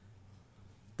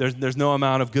 There's no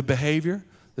amount of good behavior.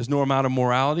 There's no amount of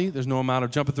morality. There's no amount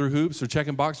of jumping through hoops or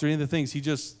checking boxes or any of the things. He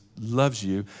just loves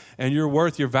you. And your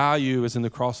worth, your value is in the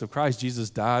cross of Christ. Jesus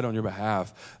died on your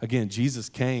behalf. Again, Jesus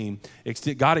came.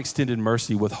 God extended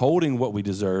mercy, withholding what we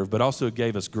deserve, but also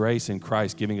gave us grace in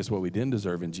Christ, giving us what we didn't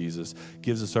deserve in Jesus.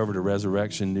 Gives us over to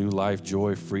resurrection, new life,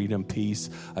 joy, freedom, peace,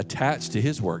 attached to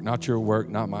his work. Not your work,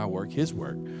 not my work, his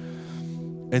work.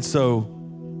 And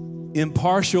so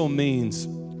impartial means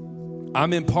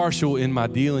I'm impartial in my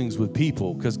dealings with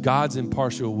people because God's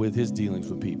impartial with his dealings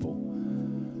with people.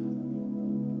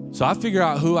 So I figure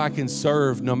out who I can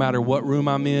serve no matter what room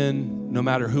I'm in, no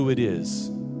matter who it is.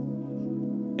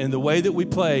 And And the way that we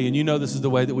play, and you know this is the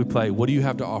way that we play, what do you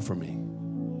have to offer me?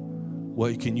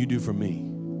 What can you do for me?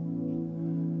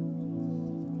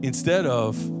 Instead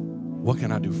of, what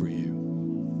can I do for you?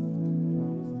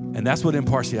 And that's what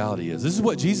impartiality is. This is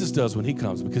what Jesus does when he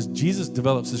comes, because Jesus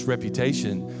develops this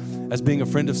reputation as being a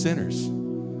friend of sinners.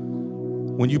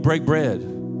 When you break bread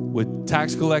with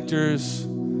tax collectors,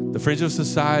 the fringe of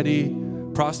society,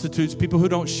 prostitutes, people who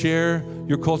don't share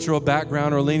your cultural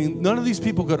background or leaning, none of these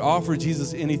people could offer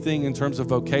Jesus anything in terms of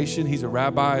vocation. He's a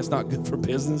rabbi. It's not good for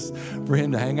business for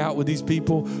him to hang out with these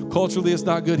people. Culturally, it's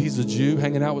not good. He's a Jew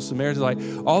hanging out with Samaritans. Like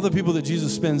all the people that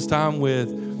Jesus spends time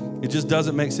with, it just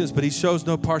doesn't make sense, but he shows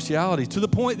no partiality to the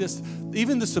point that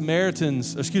even the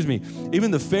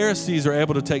Pharisees are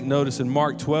able to take notice in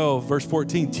Mark 12, verse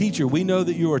 14. Teacher, we know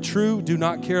that you are true. Do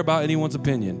not care about anyone's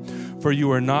opinion, for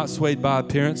you are not swayed by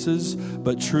appearances,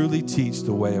 but truly teach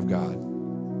the way of God.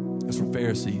 That's from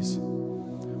Pharisees.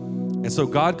 And so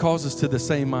God calls us to the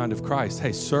same mind of Christ.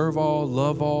 Hey, serve all,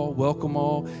 love all, welcome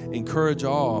all, encourage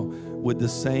all with the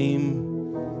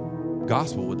same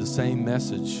gospel, with the same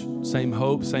message, same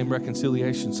hope, same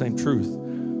reconciliation, same truth.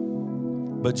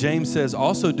 But James says,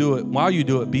 also do it, while you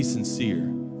do it, be sincere.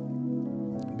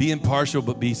 Be impartial,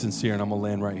 but be sincere. And I'm going to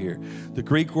land right here. The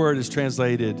Greek word is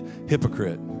translated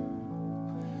hypocrite.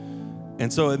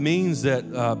 And so it means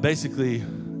that basically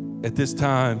at this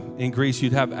time in Greece,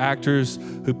 you'd have actors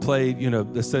who played,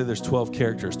 let's say there's 12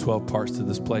 characters, 12 parts to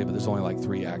this play, but there's only like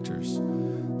 3 actors.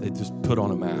 They just put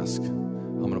on a mask.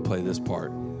 I'm going to play this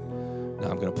part. Now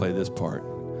I'm going to play this part.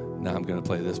 Now I'm going to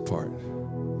play this part.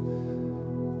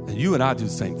 And you and I do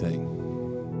the same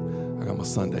thing. I got my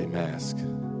Sunday mask.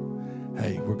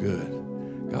 Hey, we're good.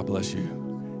 God bless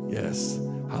you. Yes,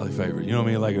 highly favored. You know what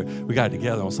I mean? Like we got it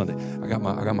together on Sunday. I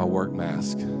got my work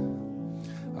mask.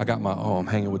 I got my, I'm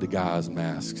hanging with the guys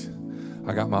masks.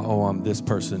 I got my, I'm this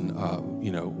person,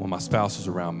 when my spouse is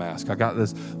around mask. I got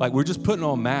this, like we're just putting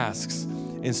on masks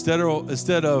instead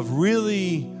of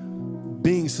really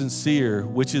being sincere,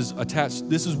 which is attached.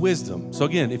 This is wisdom. So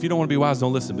again, if you don't want to be wise,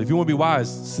 don't listen. But if you want to be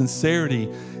wise, sincerity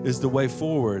is the way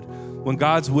forward. When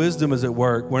God's wisdom is at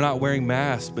work, we're not wearing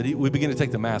masks, but we begin to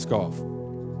take the mask off.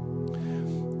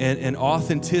 And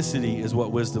authenticity is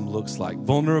what wisdom looks like.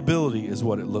 Vulnerability is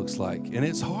what it looks like. And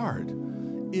it's hard.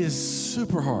 It is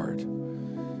super hard.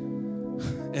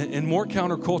 And more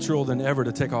countercultural than ever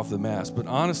to take off the mask. But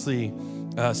honestly,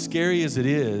 scary as it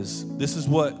is, this is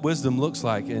what wisdom looks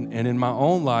like. And in my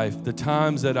own life, the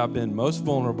times that I've been most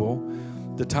vulnerable,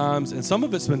 the times, and some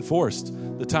of it's been forced,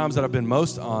 the times that I've been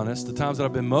most honest, the times that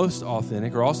I've been most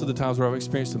authentic, are also the times where I've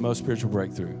experienced the most spiritual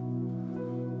breakthrough.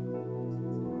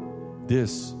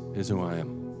 This is who I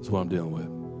am. It's what I'm dealing with.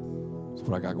 It's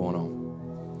what I got going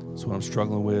on. It's what I'm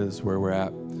struggling with. It's where we're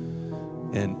at.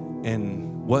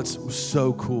 And what's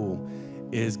so cool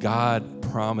is God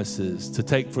promises to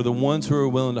take, for the ones who are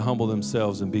willing to humble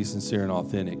themselves and be sincere and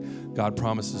authentic, God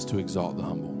promises to exalt the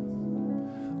humble.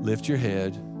 Lift your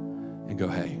head and go,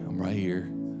 hey, I'm right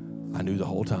here. I knew the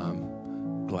whole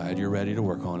time. Glad you're ready to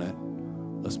work on it.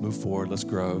 Let's move forward. Let's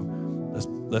grow.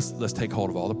 Let's take hold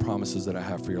of all the promises that I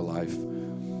have for your life.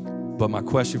 But my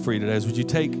question for you today is, would you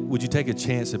take a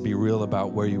chance to be real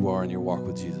about where you are in your walk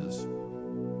with Jesus?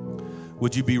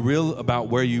 Would you be real about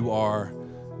where you are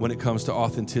when it comes to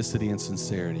authenticity and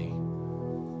sincerity?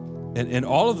 And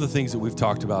all of the things that we've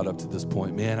talked about up to this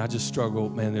point, man, I just struggle.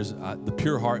 Man, the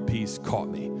pure heart piece caught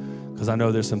me because I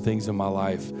know there's some things in my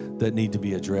life that need to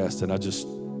be addressed, and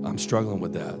I'm struggling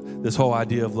with that. This whole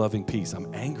idea of loving peace.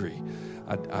 I'm angry.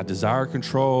 I desire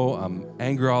control. I'm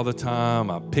angry all the time.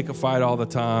 I pick a fight all the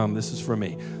time. This is for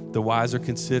me. The wise are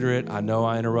considerate. I know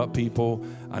I interrupt people.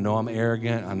 I know I'm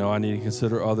arrogant. I know I need to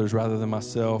consider others rather than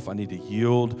myself. I need to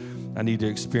yield. I need to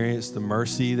experience the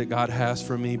mercy that God has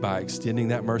for me by extending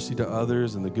that mercy to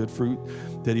others and the good fruit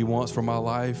that he wants for my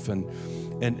life. And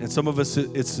some of us,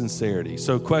 it's sincerity.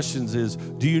 So questions is,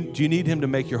 do you need him to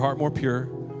make your heart more pure?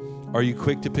 Are you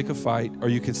quick to pick a fight? Are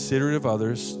you considerate of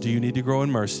others? Do you need to grow in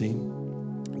mercy?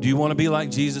 Do you want to be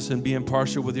like Jesus and be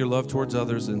impartial with your love towards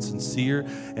others and sincere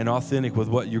and authentic with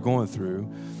what you're going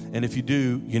through? And if you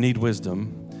do, you need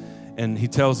wisdom. And he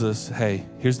tells us, hey,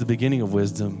 here's the beginning of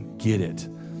wisdom. Get it.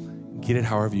 Get it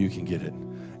however you can get it.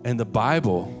 And the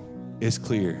Bible is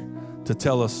clear to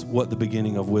tell us what the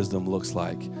beginning of wisdom looks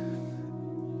like.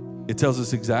 It tells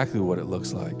us exactly what it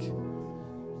looks like.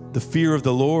 The fear of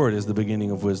the Lord is the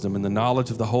beginning of wisdom, and the knowledge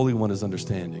of the Holy One is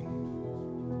understanding.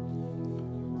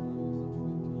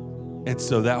 And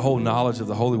so that whole knowledge of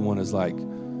the Holy One is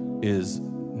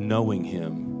knowing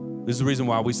him. This is the reason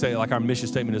why we say, like, our mission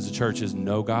statement as a church is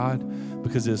know God,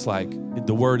 because it's like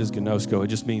the word is gnosko. It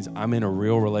just means I'm in a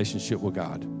real relationship with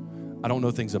God. I don't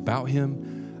know things about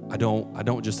him. I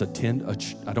don't just attend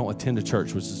I don't attend a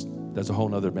church, which is, that's a whole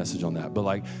nother message on that.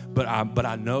 But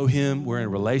I know him. We're in a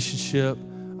relationship.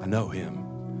 I know him.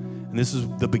 And this is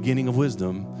the beginning of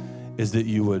wisdom, is that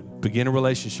you would begin a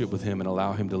relationship with him and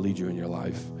allow him to lead you in your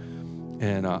life.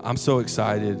 And I'm so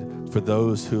excited for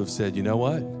those who have said, you know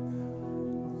what?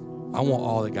 I want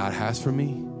all that God has for me.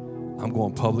 I'm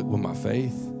going public with my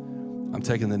faith. I'm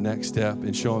taking the next step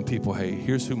and showing people, hey,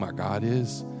 here's who my God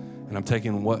is. And I'm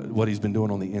taking what he's been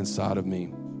doing on the inside of me,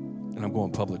 and I'm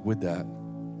going public with that.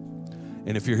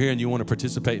 And if you're here and you want to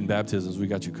participate in baptisms, we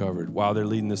got you covered. While they're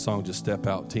leading this song, just step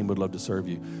out. Team would love to serve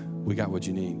you. We got what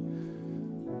you need.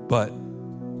 But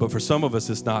for some of us,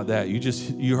 it's not that.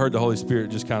 You heard the Holy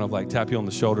Spirit just kind of like tap you on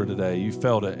the shoulder today. You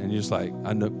felt it, and you're just like,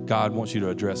 I know God wants you to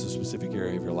address a specific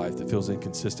area of your life that feels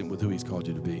inconsistent with who he's called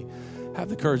you to be. Have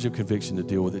the courage of conviction to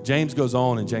deal with it. James goes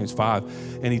on in James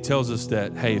 5, and he tells us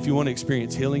that, hey, if you want to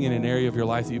experience healing in an area of your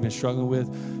life that you've been struggling with,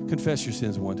 confess your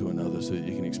sins one to another so that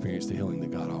you can experience the healing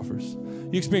that God offers.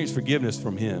 You experience forgiveness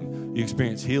from him. You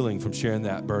experience healing from sharing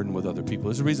that burden with other people.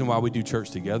 There's a reason why we do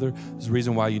church together. There's a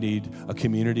reason why you need a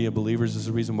community of believers. There's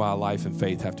a reason why life and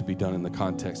faith have to be done in the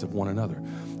context of one another.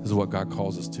 This is what God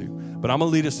calls us to. But I'm going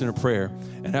to lead us in a prayer,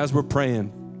 and as we're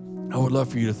praying, I would love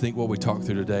for you to think what we talked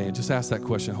through today and just ask that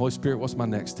question, Holy Spirit, what's my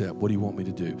next step? What do you want me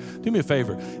to do? Do me a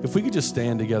favor. If we could just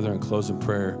stand together and close in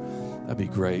prayer, that'd be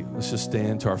great. Let's just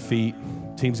stand to our feet.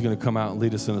 Team's going to come out and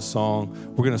lead us in a song.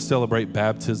 We're going to celebrate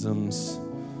baptisms.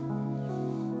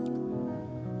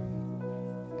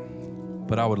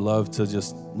 But I would love to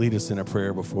just lead us in a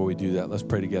prayer before we do that. Let's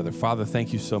pray together. Father,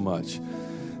 thank you so much,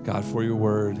 God, for your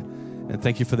word. And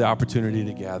thank you for the opportunity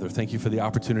to gather. Thank you for the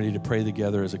opportunity to pray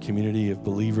together as a community of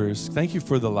believers. Thank you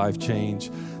for the life change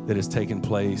that has taken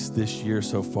place this year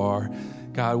so far.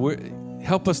 God,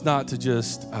 help us not to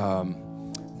just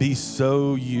be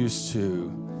so used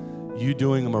to you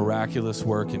doing a miraculous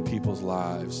work in people's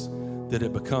lives that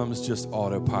it becomes just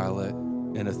autopilot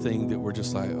and a thing that we're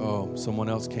just like, oh, someone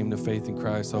else came to faith in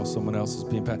Christ. Oh, someone else is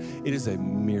being impacted. It is a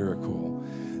miracle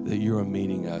that you are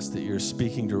meeting us, that you're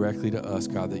speaking directly to us,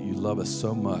 God, that you love us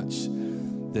so much,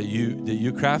 that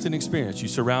you craft an experience. You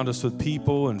surround us with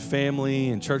people and family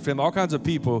and church family, all kinds of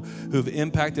people who've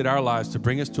impacted our lives to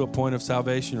bring us to a point of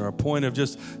salvation or a point of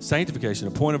just sanctification,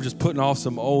 a point of just putting off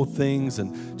some old things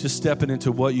and just stepping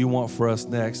into what you want for us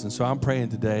next. And so I'm praying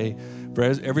today for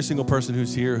every single person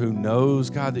who's here who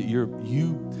knows, God, that you're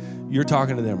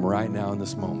talking to them right now in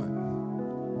this moment.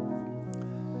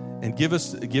 And give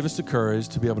us the courage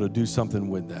to be able to do something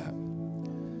with that.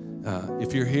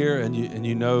 If you're here and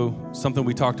you know something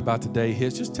we talked about today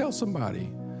hits, just tell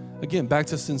somebody. Again, back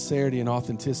to sincerity and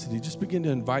authenticity. Just begin to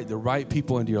invite the right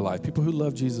people into your life, people who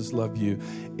love Jesus, love you,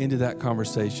 into that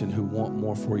conversation, who want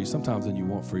more for you, sometimes than you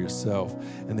want for yourself,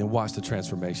 and then watch the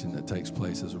transformation that takes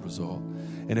place as a result.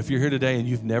 And if you're here today and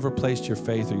you've never placed your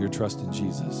faith or your trust in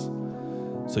Jesus,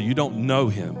 so you don't know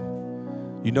him,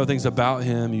 you know things about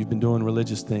him, you've been doing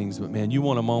religious things, but man, you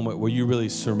want a moment where you really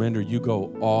surrender, you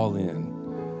go all in.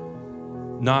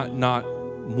 Not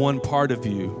one part of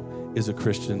you is a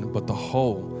Christian, but the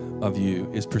whole of you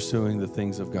is pursuing the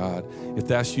things of God. If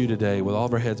that's you today, with all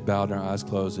of our heads bowed and our eyes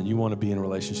closed, and you want to be in a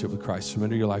relationship with Christ,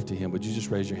 surrender your life to him, would you just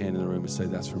raise your hand in the room and say,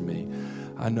 that's for me?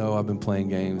 I know I've been playing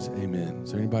games. Amen.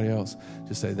 Is there anybody else?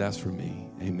 Just say, that's for me.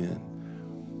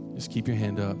 Amen. Just keep your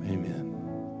hand up. Amen.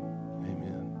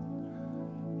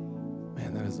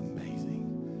 Man, that is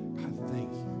amazing. God,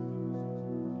 thank you.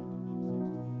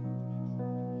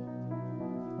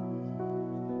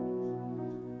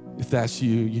 If that's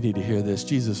you, you need to hear this.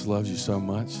 Jesus loves you so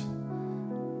much.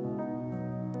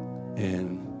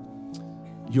 And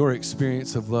your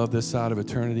experience of love this side of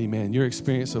eternity, man, your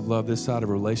experience of love this side of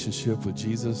a relationship with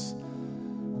Jesus,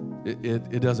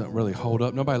 it doesn't really hold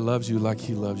up. Nobody loves you like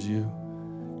he loves you.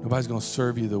 Nobody's going to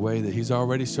serve you the way that he's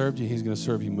already served you. He's going to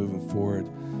serve you moving forward.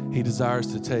 He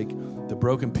desires to take the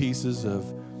broken pieces of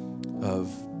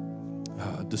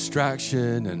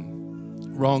distraction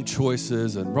and wrong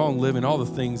choices and wrong living, all the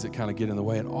things that kind of get in the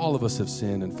way. And all of us have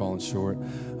sinned and fallen short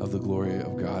of the glory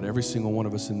of God. Every single one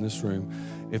of us in this room.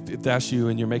 If that's you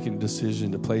and you're making a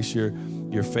decision to place your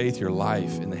faith, your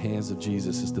life in the hands of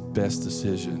Jesus, it's the best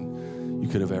decision you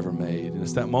could have ever made. And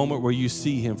it's that moment where you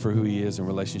see him for who he is in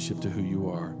relationship to who you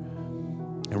are.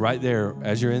 And right there,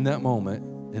 as you're in that moment,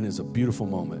 and it's a beautiful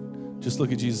moment, just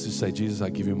look at Jesus and say, Jesus, I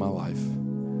give you my life.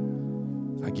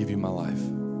 I give you my life.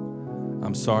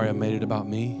 I'm sorry I made it about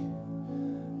me.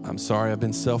 I'm sorry I've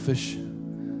been selfish.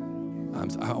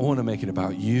 I want to make it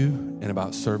about you and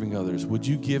about serving others. Would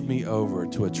you give me over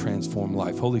to a transformed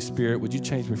life? Holy Spirit, would you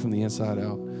change me from the inside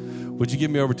out? Would you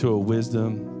give me over to a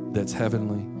wisdom that's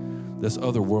heavenly? that's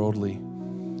otherworldly.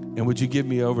 And would you give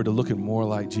me over to looking more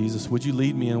like Jesus? Would you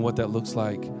lead me in what that looks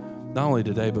like, not only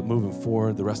today, but moving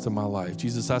forward the rest of my life?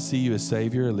 Jesus, I see you as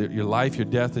Savior, your life, your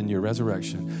death, and your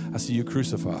resurrection. I see you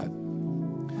crucified.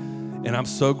 And I'm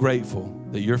so grateful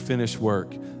that your finished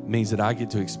work means that I get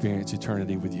to experience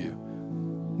eternity with you.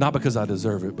 Not because I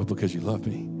deserve it, but because you love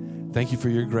me. Thank you for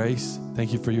your grace.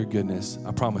 Thank you for your goodness.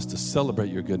 I promise to celebrate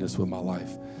your goodness with my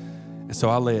life. And so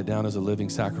I lay it down as a living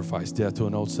sacrifice, death to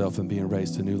an old self and being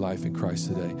raised to new life in Christ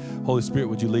today. Holy Spirit,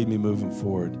 would you lead me moving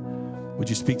forward? Would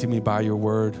you speak to me by your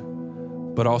word,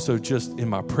 but also just in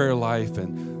my prayer life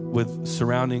and with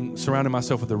surrounding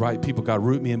myself with the right people? God,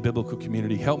 root me in biblical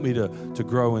community. Help me to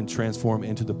grow and transform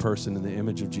into the person in the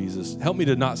image of Jesus. Help me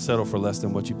to not settle for less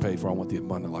than what you paid for. I want the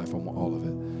abundant life. I want all of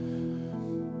it.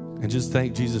 And just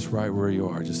thank Jesus right where you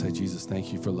are. Just say, Jesus,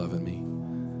 thank you for loving me.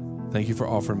 Thank you for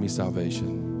offering me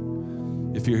salvation.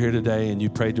 If you're here today and you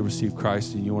prayed to receive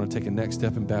Christ and you want to take a next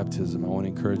step in baptism, I want to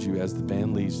encourage you as the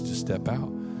band leads to step out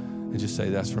and just say,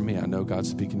 that's for me. I know God's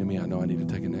speaking to me. I know I need to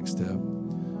take a next step.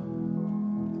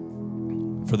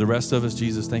 For the rest of us,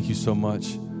 Jesus, thank you so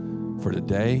much for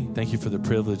today. Thank you for the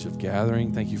privilege of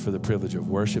gathering. Thank you for the privilege of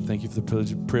worship. Thank you for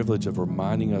the privilege of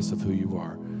reminding us of who you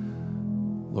are.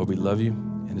 Lord, we love you,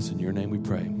 and it's in your name we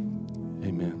pray.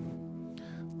 Amen.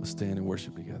 Let's stand and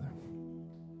worship together.